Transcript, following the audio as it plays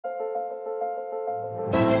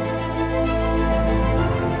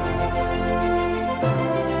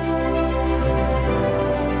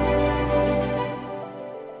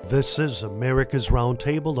This is America's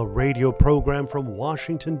Roundtable, a radio program from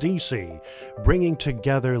Washington, D.C., bringing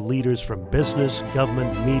together leaders from business,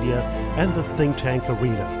 government, media, and the think tank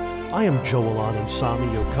arena. I am Anand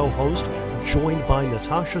Samy, your co-host, joined by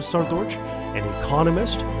Natasha, Srdoc, an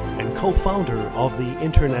economist and co-founder of the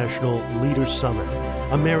International Leaders Summit.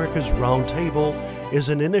 America's Roundtable is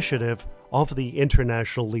an initiative of the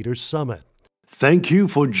International Leaders Summit. Thank you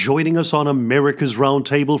for joining us on America's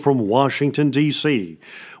Roundtable from Washington, D.C.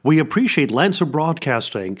 We appreciate Lancer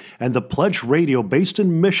Broadcasting and the Pledge Radio based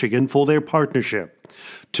in Michigan for their partnership.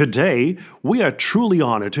 Today, we are truly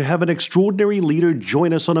honored to have an extraordinary leader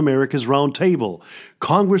join us on America's Roundtable,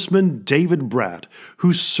 Congressman David Brat,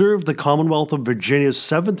 who served the Commonwealth of Virginia's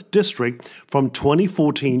 7th District from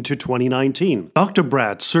 2014 to 2019. Dr.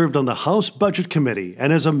 Brat served on the House Budget Committee,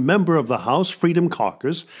 and as a member of the House Freedom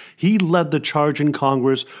Caucus, he led the charge in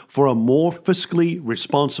Congress for a more fiscally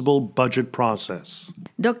responsible budget process.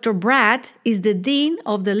 Dr. Brat is the Dean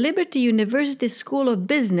of the Liberty University School of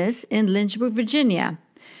Business in Lynchburg, Virginia.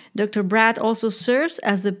 Dr. Brat also serves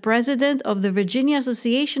as the president of the Virginia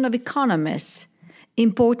Association of Economists.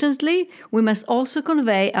 Importantly, we must also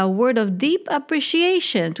convey a word of deep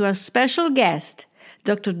appreciation to our special guest,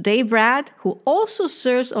 Dr. Dave Brat, who also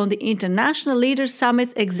serves on the International Leaders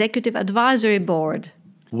Summit's Executive Advisory Board.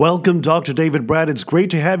 Welcome, Dr. David Brat. It's great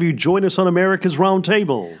to have you join us on America's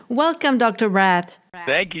Roundtable. Welcome, Dr. Brat.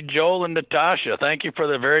 Thank you, Joel and Natasha. Thank you for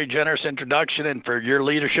the very generous introduction and for your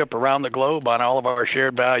leadership around the globe on all of our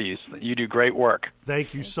shared values. You do great work.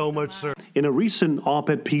 Thank you so much, sir. In a recent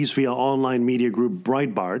op-ed piece via online media group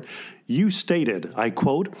Breitbart, you stated, I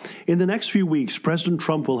quote, "In the next few weeks, President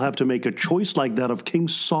Trump will have to make a choice like that of King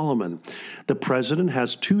Solomon. The president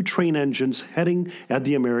has two train engines heading at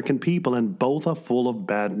the American people, and both are full of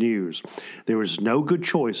bad news. There is no good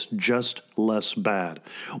choice, just less bad.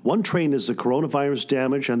 One train is the coronavirus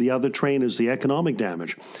damage, and the other train is the economic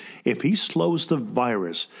damage. If he slows the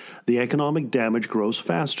virus, the economic damage grows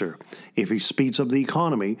faster. If he speeds up the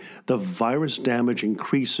economy, the virus damage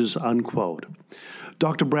increases," unquote.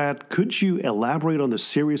 Dr. Brat, could you elaborate on the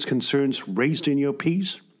serious concerns raised in your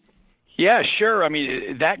piece? Yeah, sure. I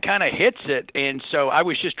mean, that kind of hits it. And so I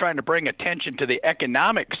was just trying to bring attention to the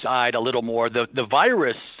economic side a little more. The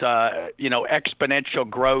virus, exponential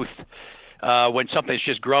growth, when something's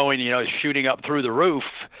just growing, shooting up through the roof.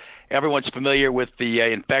 Everyone's familiar with the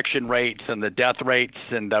infection rates and the death rates,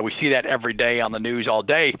 and we see that every day on the news all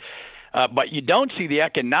day. But you don't see the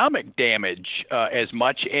economic damage as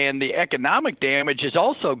much, and the economic damage is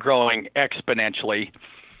also growing exponentially.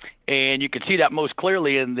 And you can see that most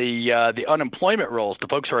clearly in the unemployment rolls. The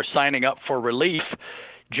folks who are signing up for relief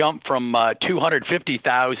jump from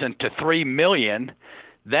 250,000 to 3 million,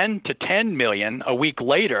 then to 10 million a week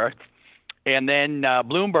later. And then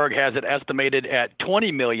Bloomberg has it estimated at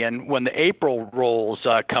 20 million when the April rolls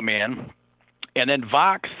come in. And then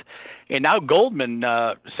Vox and now Goldman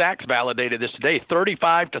Sachs validated this today,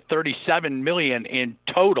 35 to 37 million in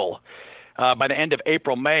total by the end of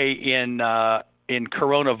April, May in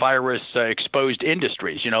coronavirus exposed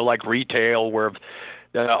industries, like retail, where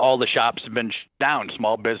all the shops have been shut down,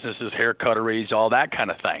 small businesses, hair cutteries, all that kind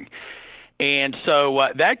of thing. And so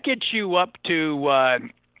that gets you up to,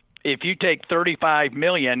 if you take 35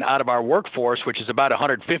 million out of our workforce, which is about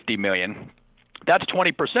 150 million, that's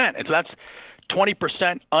 20%. And so that's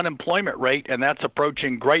 20% unemployment rate, and that's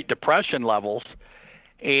approaching Great Depression levels.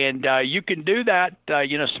 And you can do that,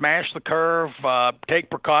 smash the curve, take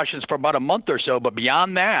precautions for about a month or so. But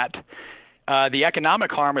beyond that, the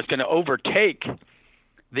economic harm is going to overtake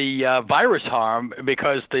the virus harm,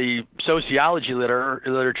 because the sociology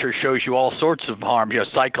literature shows you all sorts of harm,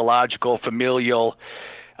 psychological, familial,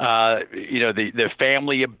 the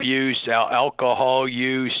family abuse, alcohol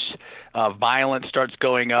use, violence starts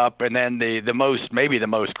going up, and then maybe the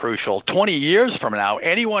most crucial, 20 years from now,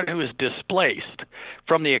 anyone who is displaced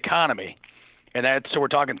from the economy, and so we're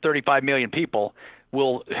talking 35 million people,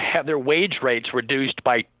 will have their wage rates reduced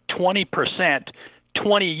by 20%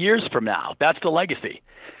 20 years from now. That's the legacy.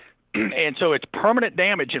 And so it's permanent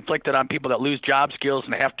damage inflicted on people that lose job skills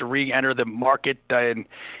and have to re-enter the market in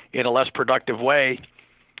a less productive way.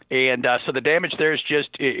 And so the damage there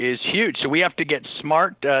is huge. So we have to get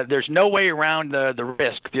smart. There's no way around the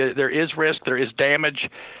risk. There is risk. There is damage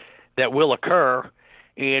that will occur.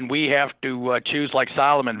 And we have to choose, like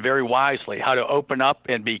Solomon, very wisely, how to open up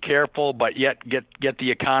and be careful, but yet get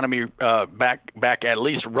the economy back at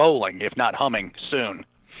least rolling, if not humming, soon.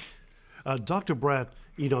 Dr. Brat,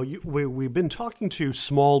 we've been talking to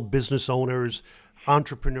small business owners,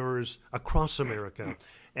 entrepreneurs across America.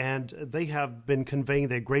 and they have been conveying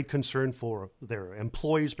their great concern for their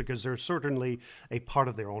employees because they're certainly a part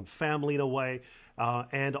of their own family in a way,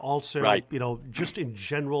 and also, Right. Just in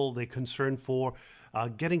general, they're concerned for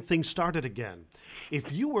getting things started again.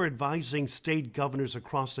 If you were advising state governors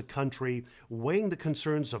across the country, weighing the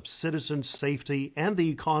concerns of citizens' safety and the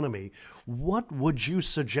economy, what would you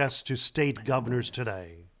suggest to state governors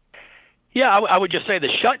today? Yeah, I would just say the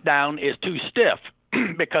shutdown is too stiff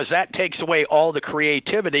because that takes away all the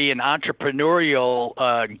creativity and entrepreneurial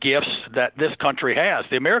gifts that this country has.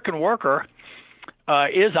 The American worker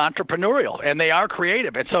is entrepreneurial, and they are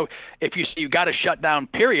creative. And so if you got a shutdown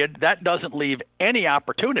period, that doesn't leave any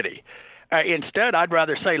opportunity. Instead, I'd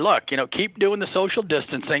rather say, look, keep doing the social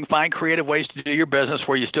distancing, find creative ways to do your business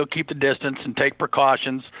where you still keep the distance and take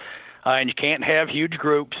precautions. And you can't have huge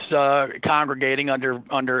groups congregating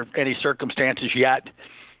under any circumstances yet.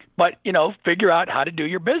 But, figure out how to do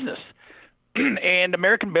your business. And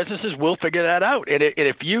American businesses will figure that out. And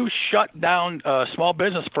if you shut down a small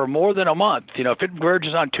business for more than a month, if it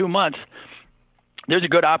verges on 2 months, there's a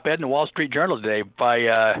good op-ed in the Wall Street Journal today by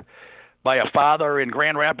a father in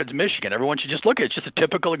Grand Rapids, Michigan. Everyone should just look at it. It's just a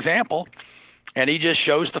typical example. And he just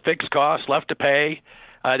shows the fixed costs left to pay.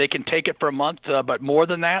 They can take it for a month, but more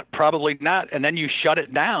than that, probably not. And then you shut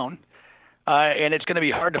it down, and it's going to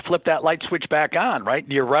be hard to flip that light switch back on, right?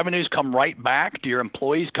 Do your revenues come right back? Do your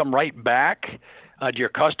employees come right back? Do your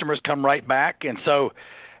customers come right back? And so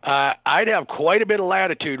I'd have quite a bit of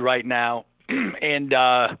latitude right now and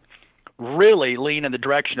really lean in the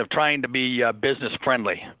direction of trying to be business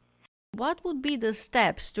friendly. What would be the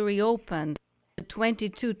steps to reopen the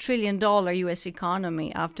 $22 trillion U.S.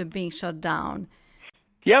 economy after being shut down?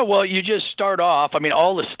 Yeah, well, you just start off.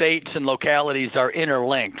 All the states and localities are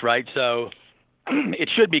interlinked, right? So it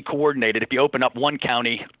should be coordinated. If you open up one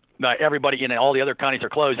county, everybody in all the other counties are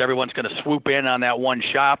closed. Everyone's going to swoop in on that one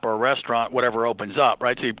shop or restaurant, whatever opens up,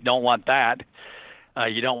 right? So you don't want that.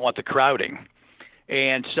 You don't want the crowding.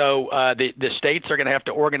 And so the states are going to have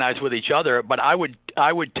to organize with each other. But I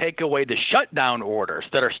would take away the shutdown orders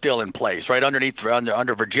that are still in place, right,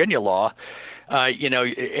 under Virginia law.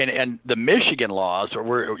 And the Michigan laws,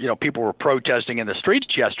 where people were protesting in the streets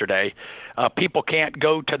yesterday. People can't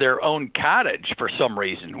go to their own cottage for some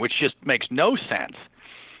reason, which just makes no sense.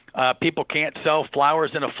 People can't sell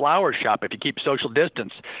flowers in a flower shop if you keep social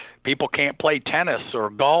distance. People can't play tennis or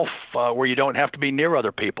golf where you don't have to be near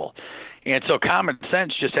other people. And so common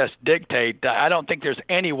sense just has to dictate. I don't think there's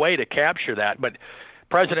any way to capture that, but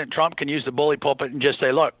President Trump can use the bully pulpit and just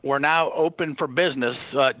say, look, we're now open for business.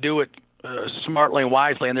 Do it smartly and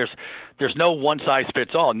wisely, and there's no one size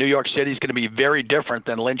fits all. New York City is going to be very different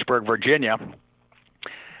than Lynchburg, Virginia,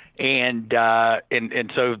 and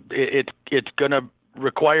so it's going to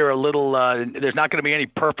require a little. There's not going to be any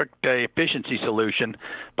perfect efficiency solution,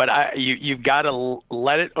 but you've got to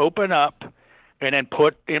let it open up, and then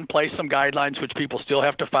put in place some guidelines which people still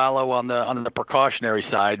have to follow on the precautionary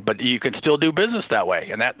side. But you can still do business that way,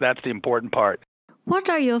 and that's the important part. What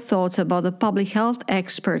are your thoughts about the public health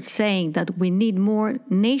experts saying that we need more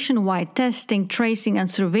nationwide testing, tracing, and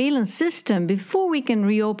surveillance system before we can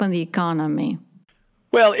reopen the economy?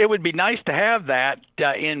 Well, it would be nice to have that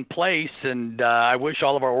in place, and I wish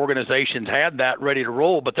all of our organizations had that ready to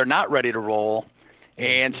roll, but they're not ready to roll.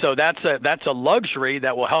 And so that's a luxury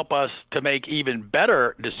that will help us to make even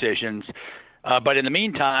better decisions. But in the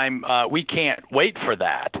meantime, we can't wait for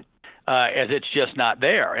that. As it's just not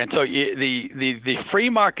there. And so the free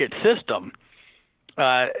market system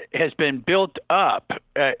has been built up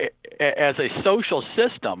as a social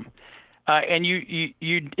system, and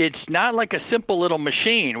it's not like a simple little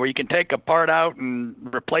machine where you can take a part out and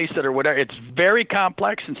replace it or whatever. It's very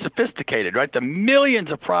complex and sophisticated, right? The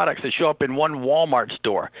millions of products that show up in one Walmart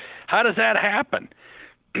store. How does that happen?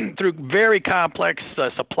 Through very complex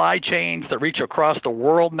supply chains that reach across the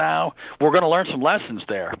world now. We're going to learn some lessons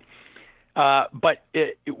there. But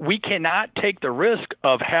we cannot take the risk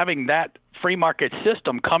of having that free market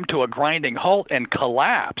system come to a grinding halt and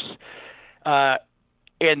collapse.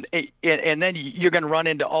 And then you're going to run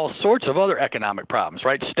into all sorts of other economic problems,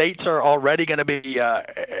 right? States are already going to be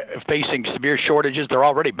facing severe shortages. They're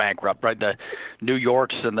already bankrupt, right? The New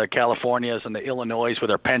Yorks and the Californias and the Illinois with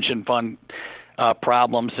their pension fund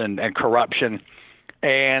problems and corruption.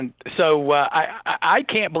 And so I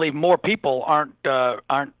can't believe more people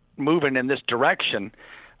aren't moving in this direction,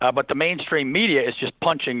 but the mainstream media is just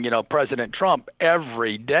punching, President Trump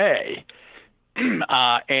every day,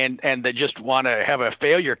 and they just want to have a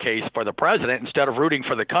failure case for the president instead of rooting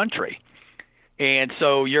for the country. And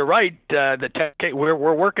so you're right, we're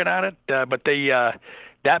working on it, but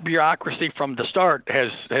that bureaucracy from the start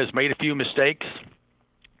has made a few mistakes,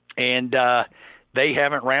 and they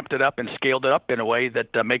haven't ramped it up and scaled it up in a way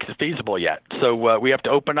that makes it feasible yet. So we have to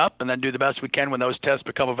open up and then do the best we can when those tests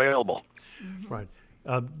become available. Right.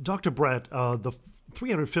 Dr. Brat, the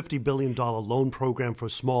 $350 billion loan program for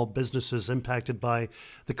small businesses impacted by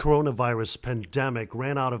the coronavirus pandemic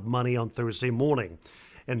ran out of money on Thursday morning.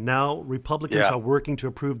 And now Republicans are working to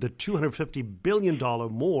approve the $250 billion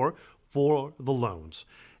more for the loans.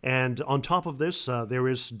 And on top of this, there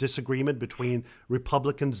is disagreement between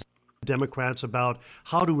Republicans and Democrats about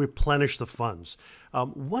how to replenish the funds.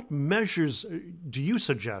 What measures do you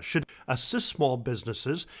suggest should assist small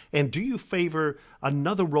businesses, and do you favor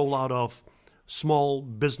another rollout of small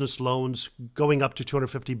business loans going up to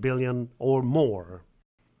 $250 billion or more?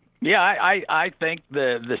 Yeah, I think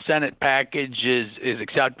the Senate package is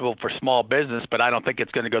acceptable for small business, but I don't think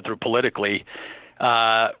it's going to go through politically.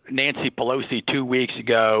 Nancy Pelosi 2 weeks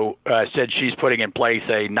ago said she's putting in place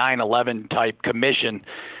a 9/11 type commission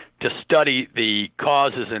to study the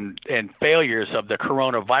causes and failures of the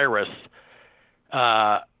coronavirus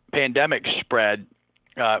pandemic spread,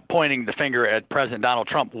 pointing the finger at President Donald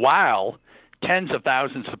Trump while tens of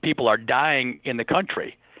thousands of people are dying in the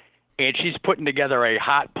country. And she's putting together a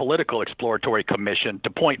hot political exploratory commission to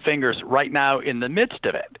point fingers right now in the midst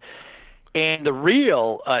of it. And the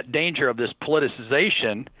real danger of this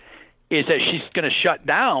politicization is that she's going to shut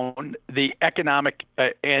down the economic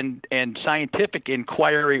and scientific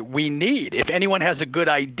inquiry we need. If anyone has a good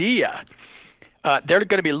idea, they're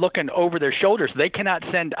going to be looking over their shoulders. They cannot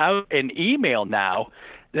send out an email now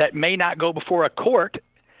that may not go before a court,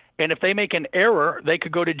 and if they make an error, they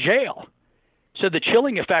could go to jail. So the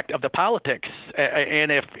chilling effect of the politics,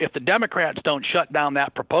 and if the Democrats don't shut down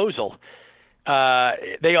that proposal,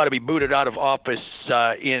 they ought to be booted out of office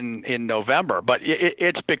in November. But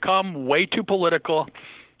it's become way too political.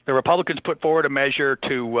 The Republicans put forward a measure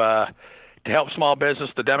to help small business.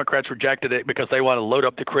 The Democrats rejected it because they want to load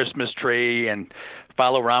up the Christmas tree and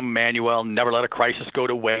follow Rahm Emanuel and never let a crisis go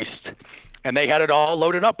to waste. And they had it all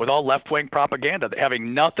loaded up with all left-wing propaganda,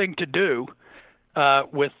 having nothing to do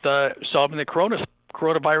with solving the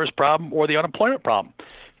coronavirus problem or the unemployment problem.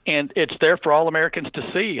 And it's there for all Americans to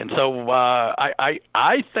see. And so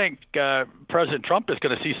I think President Trump is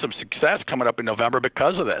going to see some success coming up in November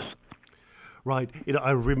because of this. Right.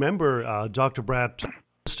 I remember, Dr. Brat,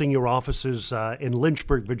 visiting your offices in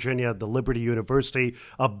Lynchburg, Virginia, at the Liberty University,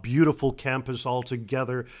 a beautiful campus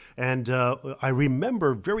altogether. And I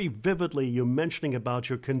remember very vividly you mentioning about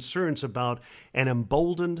your concerns about an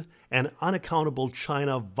emboldened and unaccountable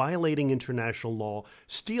China violating international law,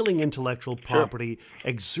 stealing intellectual property,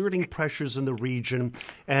 exerting pressures in the region.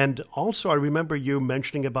 And also I remember you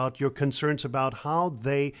mentioning about your concerns about how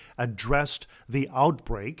they addressed the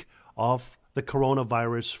outbreak of the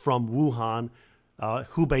coronavirus from Wuhan,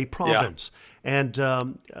 Hubei province. Yeah.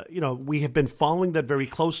 And, we have been following that very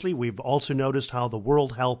closely. We've also noticed how the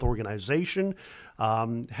World Health Organization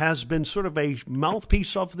has been sort of a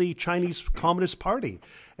mouthpiece of the Chinese Communist Party.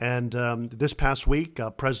 And this past week,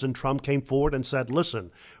 President Trump came forward and said,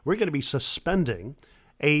 listen, we're going to be suspending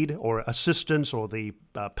aid or assistance or the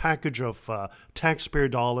package of taxpayer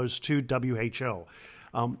dollars to WHO.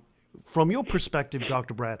 From your perspective,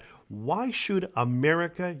 Dr. Brat, why should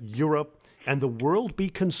America, Europe, and the world be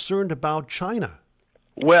concerned about China?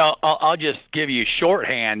 Well, I'll just give you a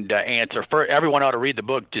shorthand answer. Everyone ought to read the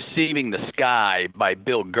book Deceiving the Sky by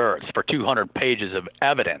Bill Gertz for 200 pages of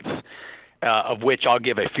evidence, of which I'll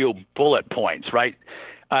give a few bullet points, right?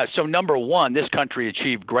 So number one, this country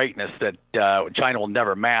achieved greatness that China will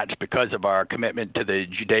never match because of our commitment to the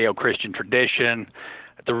Judeo-Christian tradition,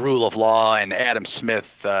 the rule of law, and Adam Smith,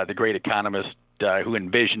 the great economist who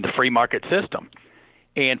envisioned the free market system.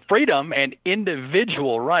 And freedom and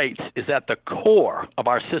individual rights is at the core of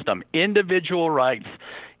our system. Individual rights,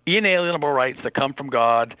 inalienable rights that come from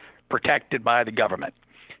God, protected by the government.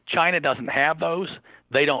 China doesn't have those.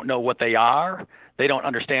 They don't know what they are. They don't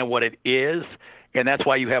understand what it is. And that's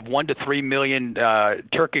why you have 1 to 3 million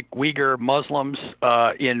Turkic Uyghur Muslims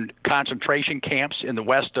in concentration camps in the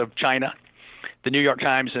west of China. The New York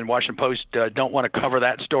Times and Washington Post don't want to cover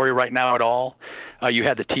that story right now at all. You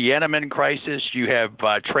have the Tiananmen crisis. You have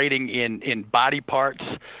trading in body parts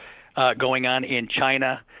going on in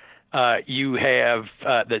China. You have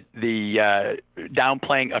the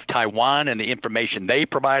downplaying of Taiwan and the information they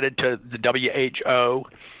provided to the WHO.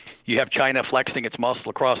 You have China flexing its muscle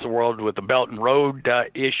across the world with the Belt and Road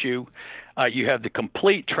issue. You have the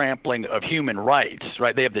complete trampling of human rights,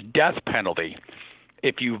 right? They have the death penalty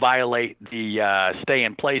if you violate the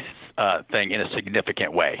stay-in-place thing in a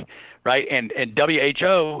significant way, right? And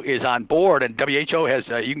WHO is on board, and WHO has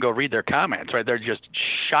you can go read their comments, right? They're just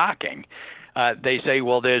shocking they say,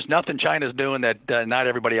 well, there's nothing China's doing that not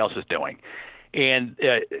everybody else is doing. And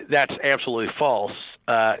that's absolutely false.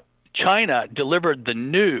 China delivered the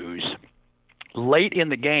news late in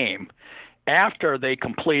the game after they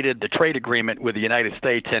completed the trade agreement with the United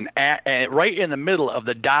States and right in the middle of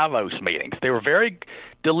the Davos meetings. They were very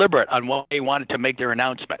deliberate on what they wanted to make their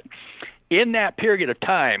announcement. In that period of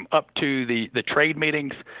time, up to the trade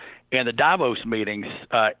meetings and the Davos meetings,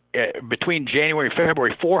 between January and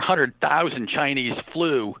February, 400,000 Chinese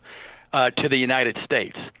flew to the United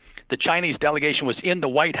States. The Chinese delegation was in the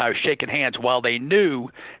White House shaking hands while they knew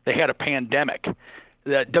they had a pandemic.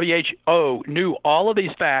 The WHO knew all of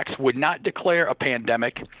these facts, would not declare a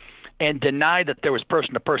pandemic, and denied that there was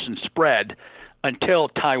person-to-person spread until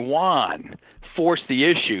Taiwan forced the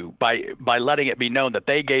issue by letting it be known that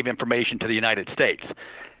they gave information to the United States.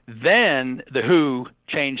 Then the WHO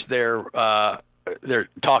changed their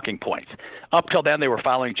talking points. Up till then, they were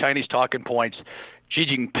following Chinese talking points. Xi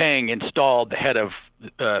Jinping installed the head of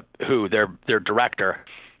WHO, their director,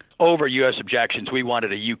 over U.S. objections. We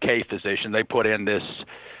wanted a UK physician. They put in this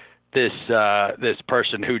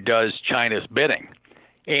person who does China's bidding.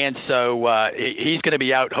 And so he's going to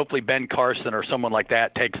be out. Hopefully Ben Carson or someone like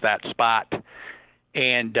that takes that spot.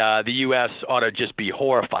 And the U.S. ought to just be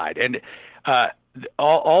horrified. And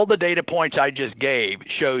all the data points I just gave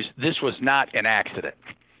shows this was not an accident,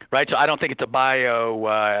 right? So I don't think it's a bio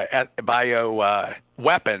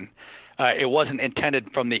weapon. It wasn't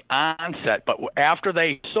intended from the onset, but after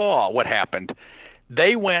they saw what happened,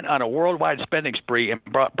 they went on a worldwide spending spree and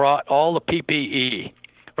brought all the PPE,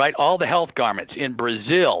 right? All the health garments in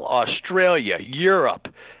Brazil, Australia, Europe,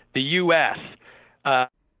 the U.S.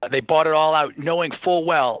 They bought it all out, knowing full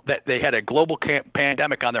well that they had a global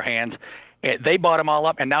pandemic on their hands. They bought them all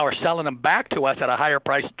up and now are selling them back to us at a higher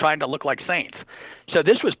price, trying to look like saints. So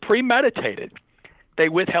this was premeditated. They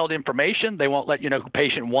withheld information. They won't let you know who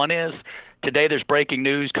patient one is. Today there's breaking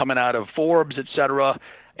news coming out of Forbes, et cetera,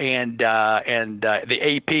 and the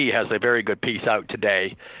AP has a very good piece out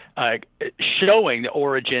today showing the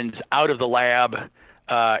origins out of the lab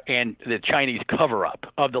and the Chinese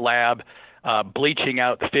cover-up of the lab, bleaching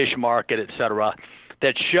out the fish market, et cetera,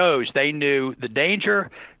 that shows they knew the danger.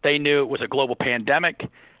 They knew it was a global pandemic.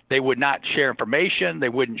 They would not share information. They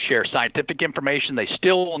wouldn't share scientific information. They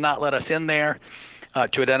still will not let us in there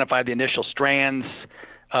to identify the initial strands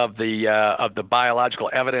of the biological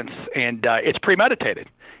evidence, and it's premeditated.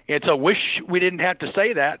 It's a wish we didn't have to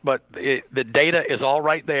say that, but the data is all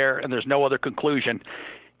right there, and there's no other conclusion.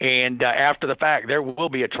 And after the fact, there will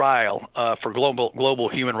be a trial for global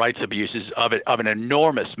human rights abuses of an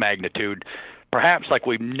enormous magnitude, perhaps like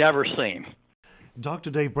we've never seen.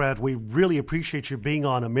 Dr. Dave Brat, we really appreciate you being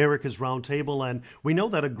on America's Roundtable, and we know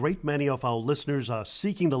that a great many of our listeners are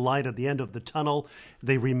seeking the light at the end of the tunnel.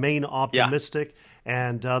 They remain optimistic,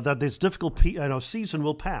 and that this difficult season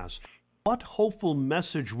will pass. What hopeful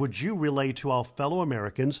message would you relay to our fellow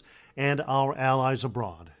Americans and our allies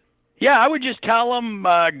abroad? Yeah, I would just tell them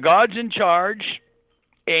God's in charge,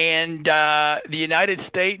 and the United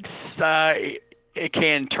States it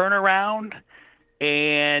can turn around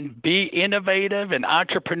and be innovative and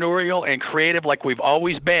entrepreneurial and creative like we've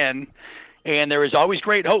always been. And there is always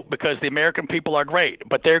great hope because the American people are great.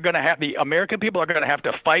 But the American people are going to have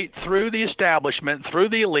to fight through the establishment, through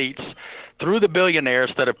the elites, through the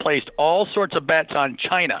billionaires that have placed all sorts of bets on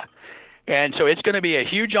China. And so it's going to be a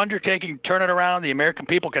huge undertaking to turn it around. The American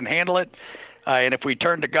people can handle it. And if we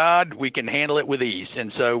turn to God, we can handle it with ease.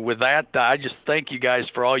 And so with that, I just thank you guys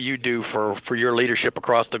for all you do for your leadership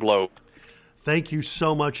across the globe. Thank you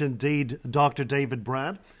so much indeed, Dr. David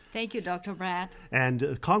Brat. Thank you, Dr. Brat.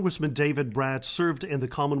 And Congressman David Brat served in the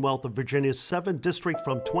Commonwealth of Virginia's 7th District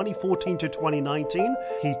from 2014 to 2019.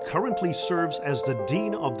 He currently serves as the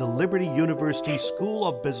Dean of the Liberty University School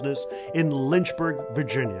of Business in Lynchburg,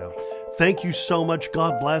 Virginia. Thank you so much.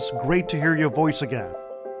 God bless. Great to hear your voice again.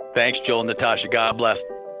 Thanks, Joel and Natasha. God bless.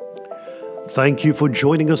 Thank you for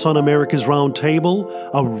joining us on America's Roundtable,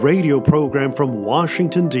 a radio program from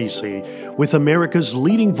Washington, D.C., with America's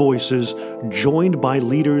leading voices, joined by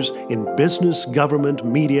leaders in business, government,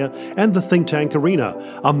 media, and the think tank arena.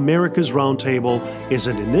 America's Roundtable is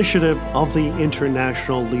an initiative of the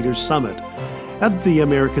International Leaders Summit. At the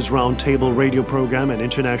America's Roundtable radio program and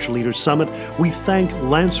International Leaders Summit, we thank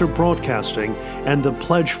Lancer Broadcasting and The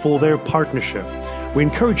Pledge for their partnership. We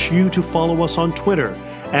encourage you to follow us on Twitter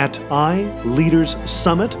at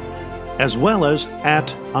iLeadersSummit, as well as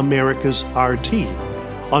at America's RT.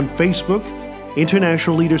 On Facebook,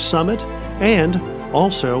 International Leaders Summit, and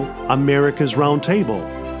also America's Roundtable.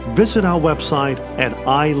 Visit our website at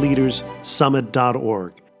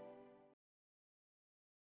iLeadersSummit.org.